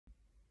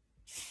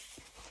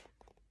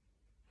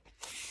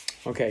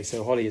Okay,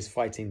 so Holly is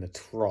fighting the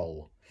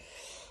troll.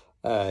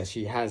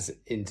 She has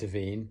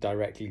intervened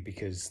directly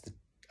because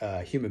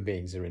human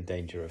beings are in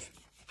danger of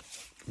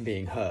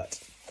being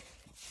hurt.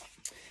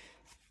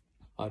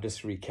 I'll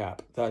just recap.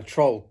 The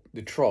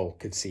troll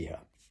could see her.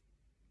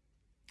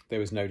 There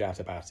was no doubt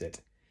about it.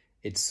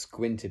 It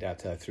squinted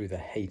at her through the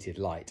hated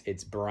light,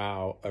 its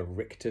brow a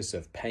rictus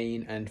of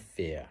pain and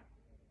fear.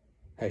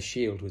 Her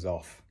shield was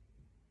off.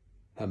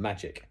 Her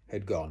magic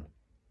had gone.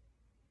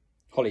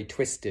 Holly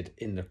twisted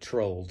in the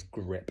troll's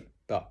grip,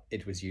 but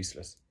it was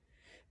useless.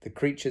 The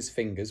creature's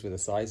fingers were the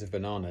size of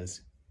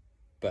bananas,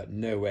 but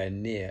nowhere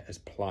near as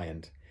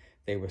pliant.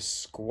 They were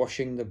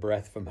squashing the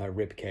breath from her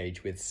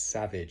ribcage with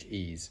savage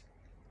ease.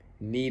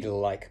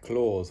 Needle-like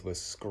claws were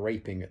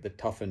scraping at the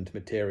toughened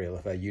material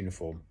of her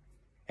uniform.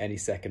 Any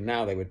second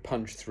now they would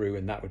punch through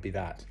and that would be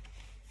that.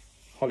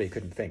 Holly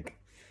couldn't think.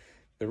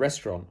 The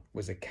restaurant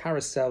was a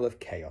carousel of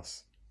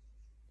chaos.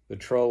 The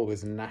troll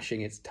was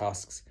gnashing its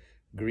tusks,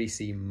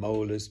 greasy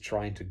molars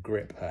trying to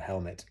grip her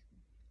helmet.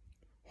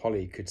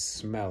 Holly could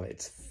smell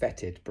its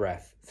fetid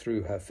breath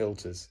through her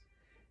filters.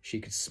 She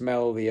could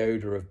smell the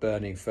odour of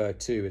burning fur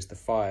too as the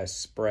fire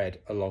spread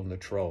along the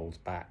troll's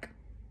back.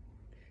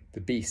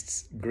 The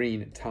beast's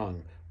green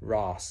tongue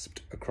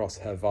rasped across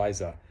her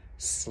visor,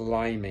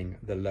 sliming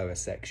the lower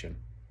section.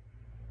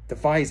 The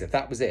visor,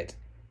 that was it.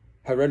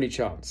 Her only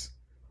chance.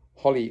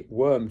 Holly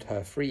wormed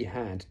her free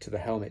hand to the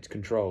helmet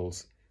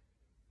controls.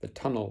 The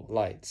tunnel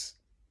lights.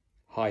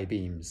 High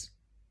beams.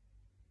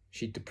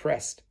 She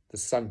depressed the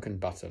sunken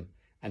button,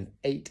 and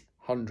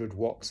 800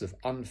 watts of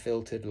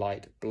unfiltered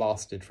light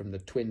blasted from the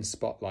twin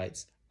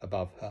spotlights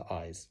above her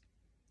eyes.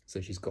 So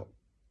she's got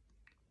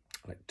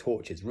like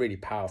torches, really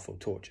powerful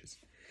torches.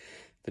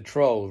 The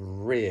troll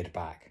reared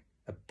back,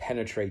 a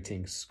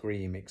penetrating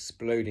scream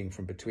exploding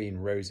from between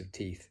rows of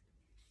teeth.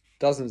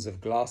 Dozens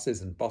of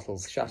glasses and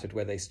bottles shattered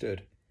where they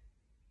stood.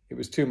 It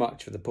was too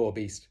much for the poor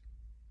beast.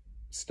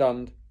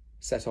 Stunned,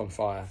 set on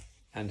fire,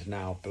 and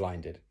now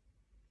blinded.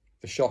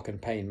 The shock and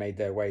pain made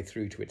their way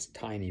through to its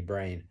tiny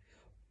brain,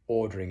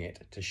 ordering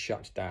it to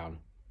shut down.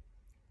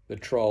 The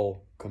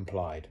troll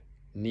complied,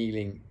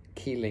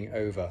 keeling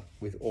over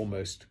with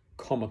almost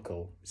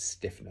comical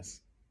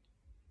stiffness.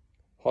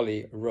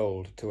 Holly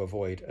rolled to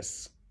avoid a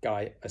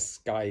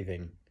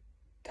scything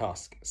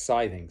tusk,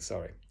 slicing.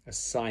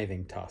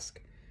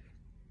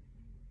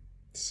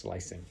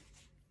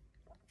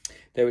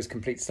 There was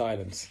complete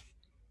silence,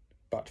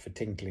 but for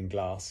tinkling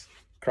glass,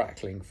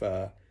 crackling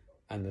fur,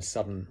 and the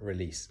sudden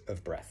release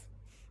of breath.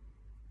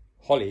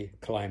 Holly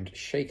climbed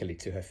shakily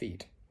to her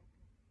feet.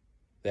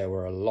 There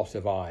were a lot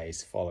of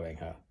eyes following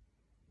her.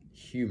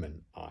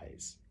 Human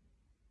eyes.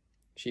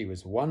 She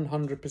was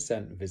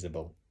 100%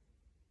 visible,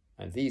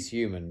 and these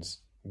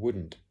humans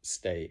wouldn't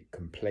stay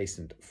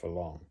complacent for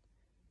long.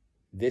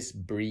 This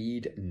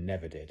breed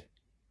never did.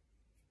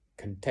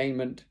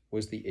 Containment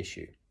was the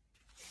issue.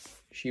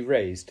 She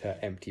raised her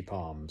empty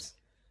palms,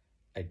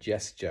 a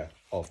gesture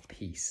of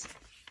peace.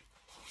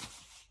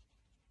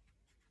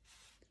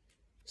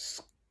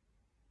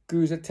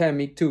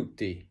 Scusatemi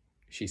tutti,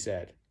 she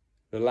said,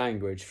 the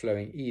language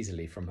flowing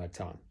easily from her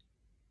tongue.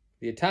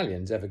 The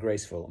Italians, ever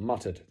graceful,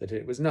 muttered that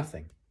it was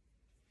nothing.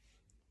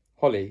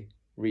 Holly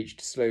reached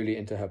slowly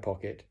into her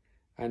pocket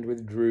and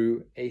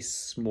withdrew a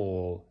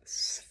small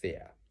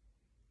sphere.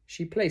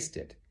 She placed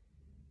it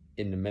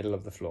in the middle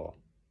of the floor.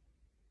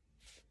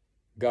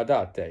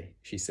 Guardate,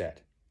 she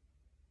said.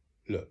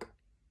 Look.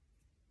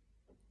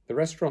 The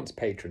restaurant's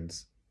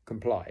patrons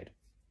complied,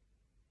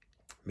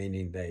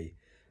 meaning they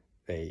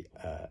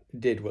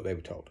did what they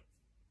were told,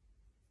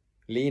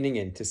 leaning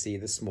in to see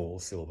the small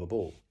silver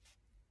ball.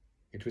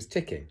 It was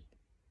ticking,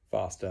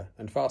 faster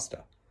and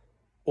faster,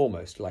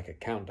 almost like a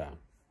countdown.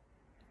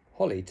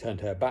 Holly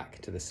turned her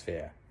back to the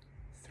sphere.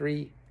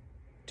 3,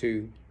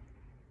 2,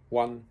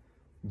 1,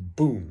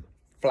 boom,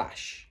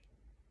 flash.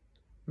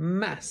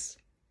 Mass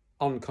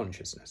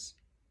unconsciousness.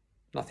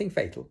 Nothing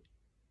fatal,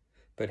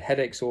 but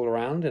headaches all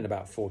around in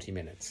about 40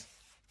 minutes.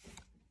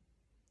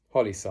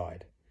 Holly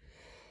sighed.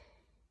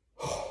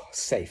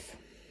 Safe,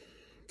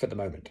 for the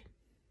moment.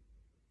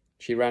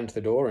 She ran to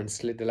the door and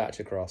slid the latch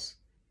across.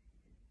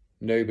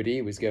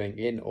 Nobody was going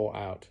in or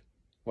out,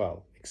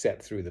 well,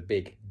 except through the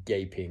big,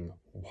 gaping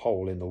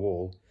hole in the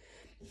wall.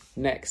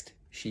 Next,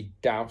 she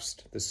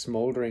doused the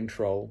smouldering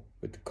troll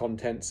with the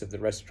contents of the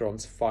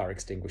restaurant's fire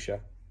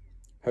extinguisher,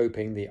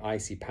 hoping the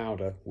icy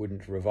powder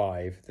wouldn't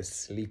revive the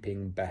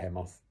sleeping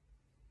behemoth.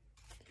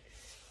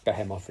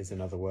 Behemoth is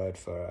another word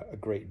for a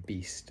great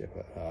beast,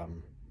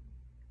 kind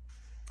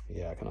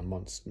of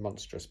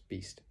monstrous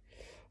beast.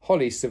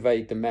 Holly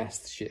surveyed the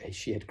mess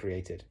she had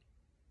created.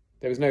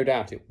 There was no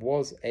doubt it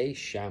was a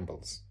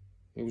shambles.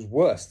 It was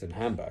worse than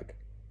Hamburg.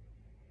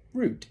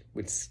 Root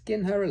would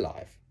skin her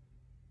alive.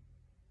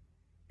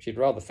 She'd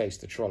rather face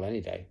the troll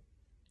any day.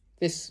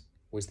 This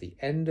was the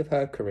end of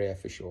her career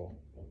for sure.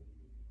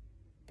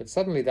 But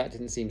suddenly that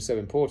didn't seem so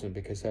important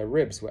because her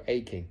ribs were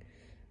aching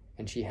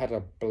and she had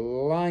a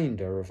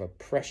blinder of a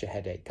pressure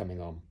headache coming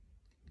on.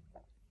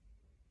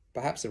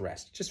 Perhaps a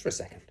rest, just for a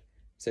second,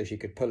 so she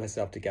could pull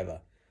herself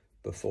together,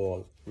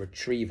 before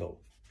retrieval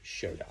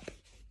showed up.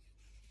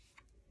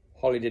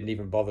 Holly didn't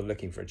even bother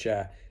looking for a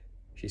chair.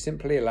 She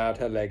simply allowed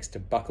her legs to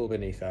buckle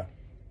beneath her,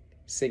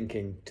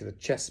 sinking to the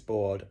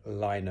chessboard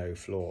lino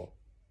floor.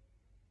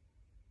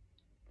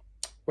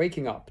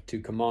 Waking up to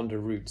Commander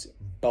Root's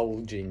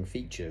bulging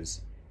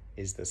features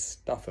is the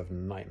stuff of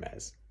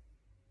nightmares.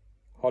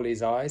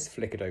 Holly's eyes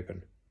flickered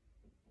open,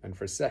 and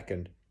for a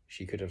second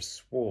she could have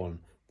sworn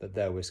that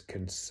there was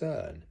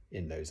concern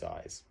in those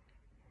eyes.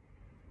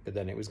 But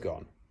then it was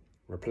gone,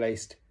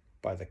 replaced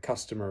by the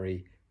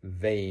customary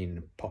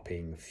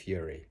vein-popping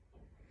fury.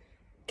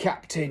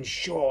 "Captain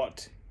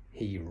Short!"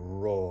 he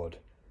roared,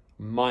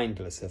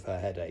 mindless of her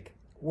headache.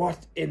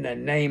 "What in the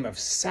name of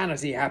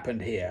sanity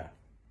happened here?"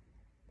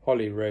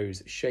 Holly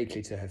rose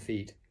shakily to her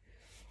feet.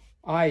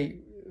 There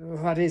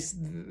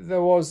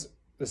was...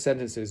 The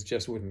sentences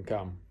just wouldn't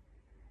come.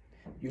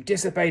 "You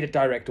disobeyed a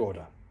direct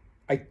order.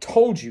 I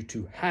told you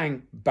to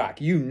hang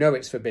back. You know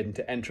it's forbidden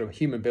to enter a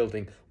human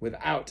building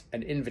without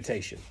an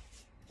invitation."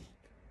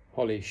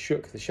 Holly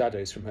shook the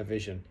shadows from her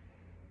vision.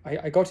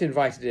 I got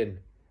invited in.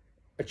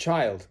 A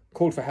child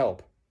called for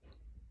help."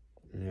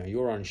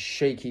 "You're on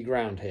shaky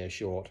ground here,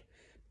 Short."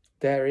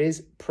 "There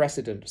is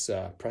precedent,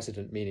 sir."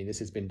 Precedent meaning this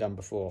has been done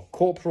before.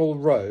 Corporal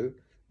Rowe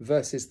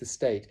versus the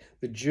state.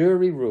 The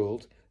jury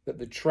ruled that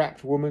the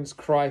trapped woman's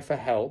cry for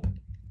help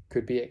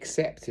could be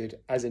accepted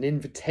as an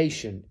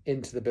invitation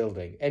into the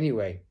building.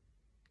 Anyway,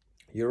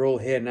 you're all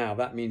here now.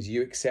 That means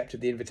you accepted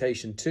the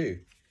invitation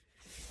too.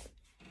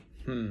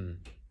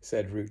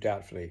 Said Root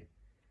doubtfully.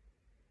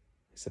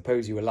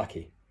 "Suppose you were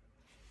lucky.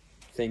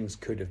 Things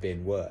could have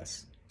been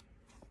worse."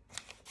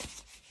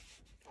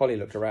 Holly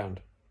looked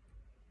around.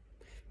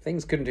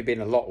 Things couldn't have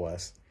been a lot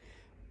worse.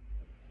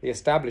 The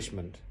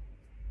establishment,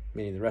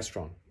 meaning the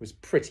restaurant, was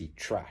pretty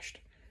trashed,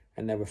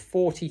 and there were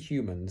 40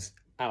 humans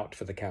out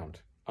for the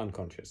count,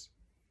 unconscious.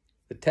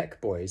 The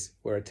tech boys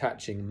were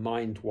attaching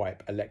mind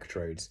wipe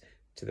electrodes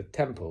to the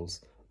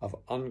temples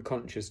of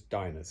unconscious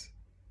diners.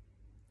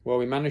 Well,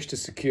 we managed to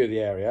secure the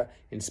area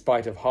in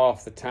spite of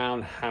half the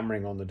town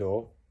hammering on the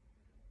door.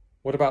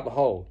 What about the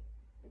hole?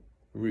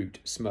 Root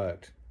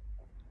smirked.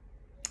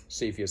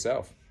 See for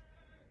yourself.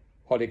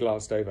 Holly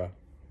glanced over.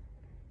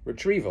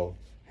 Retrieval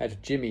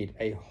had jimmied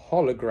a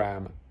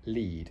hologram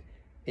lead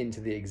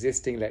into the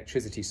existing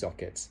electricity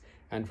sockets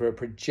and were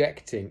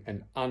projecting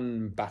an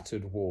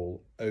unbattered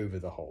wall over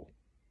the hole.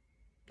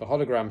 The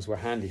holograms were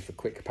handy for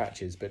quick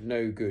patches, but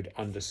no good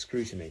under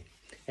scrutiny.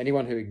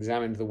 Anyone who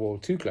examined the wall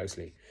too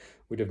closely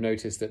would have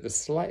noticed that the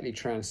slightly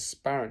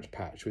transparent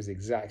patch was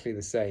exactly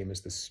the same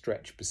as the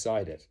stretch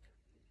beside it.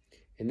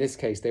 In this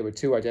case, they were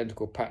two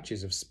identical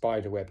patches of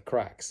spiderweb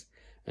cracks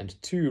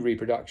and two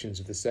reproductions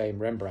of the same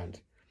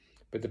Rembrandt.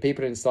 But the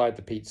people inside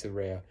the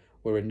pizzeria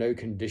were in no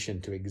condition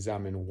to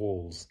examine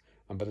walls,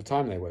 and by the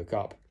time they woke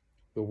up,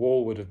 the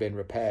wall would have been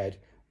repaired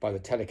by the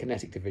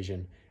telekinetic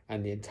division,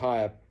 and the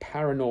entire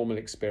paranormal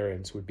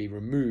experience would be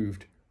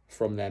removed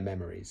from their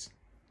memories.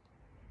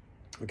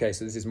 Okay,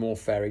 so this is more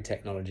fairy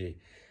technology.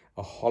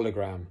 A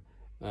hologram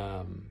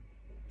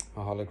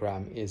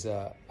is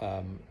a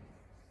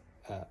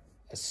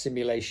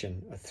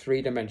simulation, a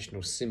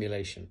three-dimensional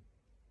simulation.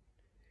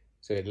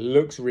 So it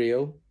looks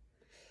real,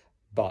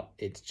 but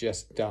it's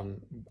just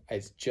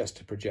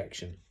a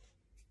projection.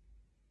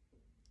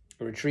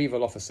 A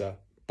retrieval officer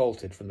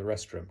bolted from the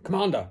restroom.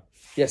 "Commander!"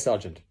 "Yes,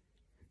 Sergeant."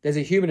 "There's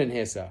a human in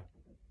here, sir.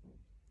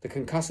 The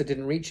concussor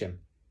didn't reach him."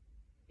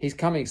 "He's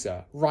coming,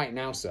 sir. Right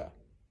now, sir."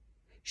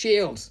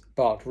 "Shields!"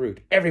 barked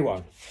Root.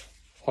 "Everyone!"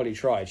 Holly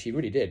tried. She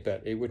really did,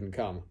 but it wouldn't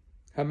come.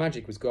 Her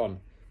magic was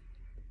gone.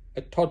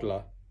 A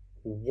toddler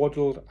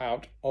waddled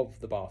out of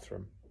the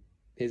bathroom,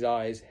 his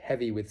eyes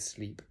heavy with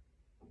sleep.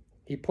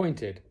 He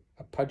pointed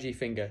a pudgy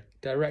finger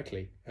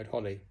directly at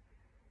Holly.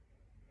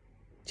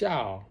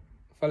 "Ciao,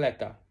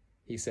 Folletta,"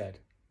 he said,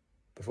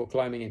 before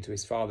climbing into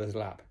his father's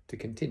lap to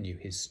continue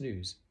his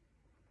snooze.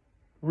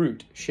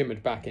 Root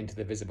shimmered back into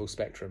the visible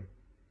spectrum,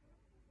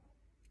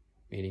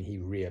 meaning he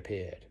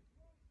reappeared.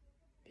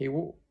 He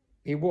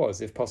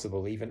was, if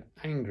possible, even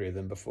angrier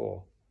than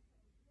before.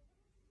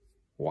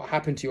 "What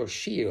happened to your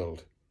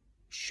shield,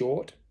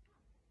 Short?"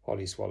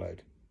 Holly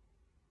swallowed.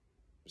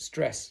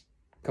 "Stress,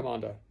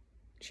 Commander,"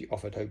 she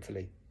offered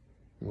hopefully.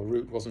 Well,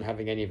 Root wasn't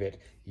having any of it.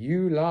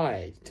 "You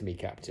lied to me,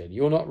 Captain.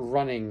 You're not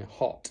running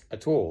hot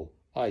at all,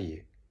 are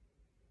you?"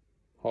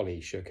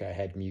 Holly shook her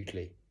head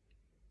mutely.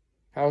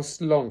 "How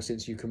long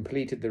since you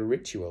completed the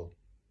ritual?"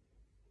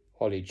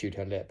 Holly chewed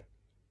her lip.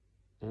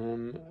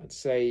 I'd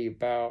say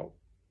about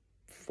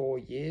 4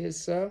 years,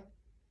 sir."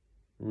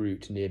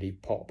 Root nearly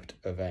popped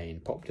a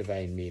vein. Popped a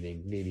vein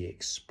meaning nearly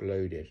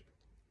exploded.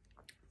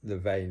 The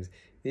veins.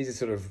 These are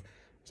sort of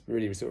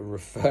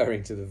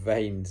referring to the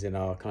veins in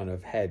our kind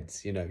of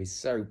heads. You know, he's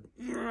so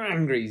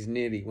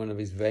angry, one of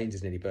his veins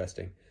is nearly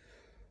bursting.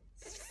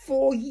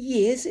 4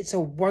 years? It's a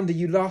wonder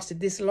you lasted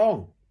this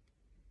long.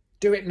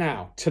 Do it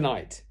now,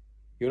 tonight.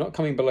 You're not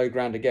coming below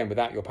ground again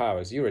without your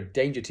powers. You're a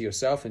danger to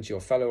yourself and to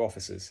your fellow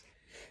officers.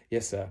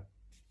 Yes, sir.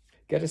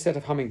 Get a set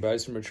of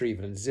hummingbirds from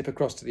Retrieval and zip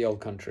across to the old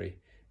country.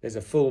 There's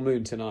a full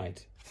moon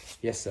tonight.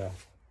 Yes, sir.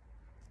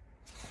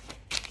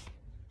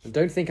 And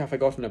don't think I've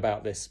forgotten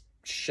about this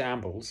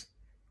shambles.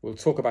 We'll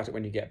talk about it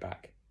when you get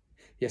back.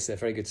 Yes, sir.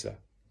 Very good, sir.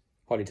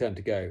 Holly turned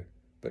to go,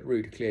 but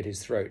Root cleared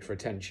his throat for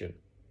attention.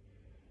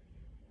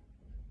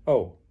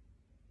 Oh,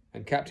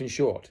 and Captain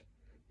Short.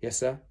 Yes,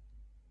 sir.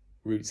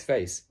 Root's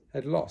face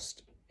had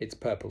lost its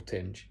purple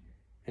tinge,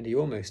 and he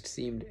almost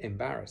seemed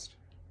embarrassed.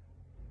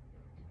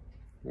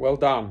 Well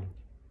done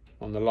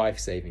on the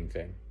life-saving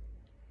thing.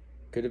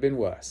 Could have been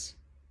worse.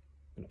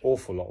 An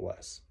awful lot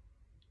worse.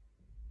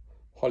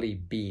 Holly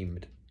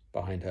beamed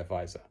behind her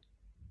visor.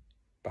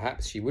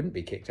 Perhaps she wouldn't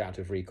be kicked out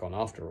of recon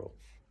after all.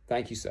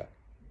 Thank you, sir.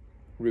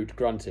 Root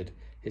grunted,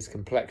 his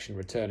complexion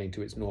returning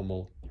to its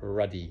normal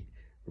ruddy,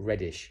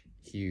 reddish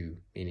hue,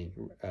 meaning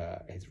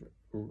his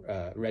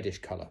reddish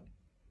colour.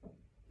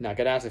 Now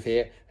get out of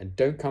here and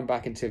don't come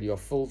back until you're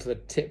full to the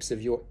tips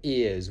of your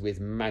ears with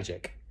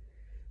magic.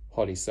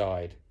 Holly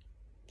sighed.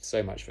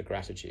 So much for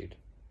gratitude.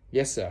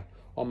 Yes, sir.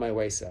 On my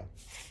way, sir.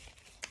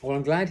 Well,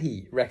 I'm glad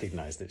he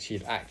recognised that she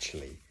had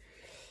actually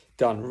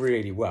done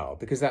really well,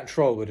 because that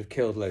troll would have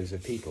killed loads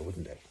of people,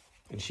 wouldn't it?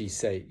 And she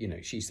saved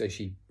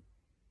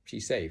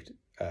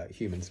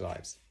humans'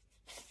 lives.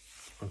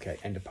 Okay,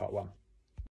 end of part 1.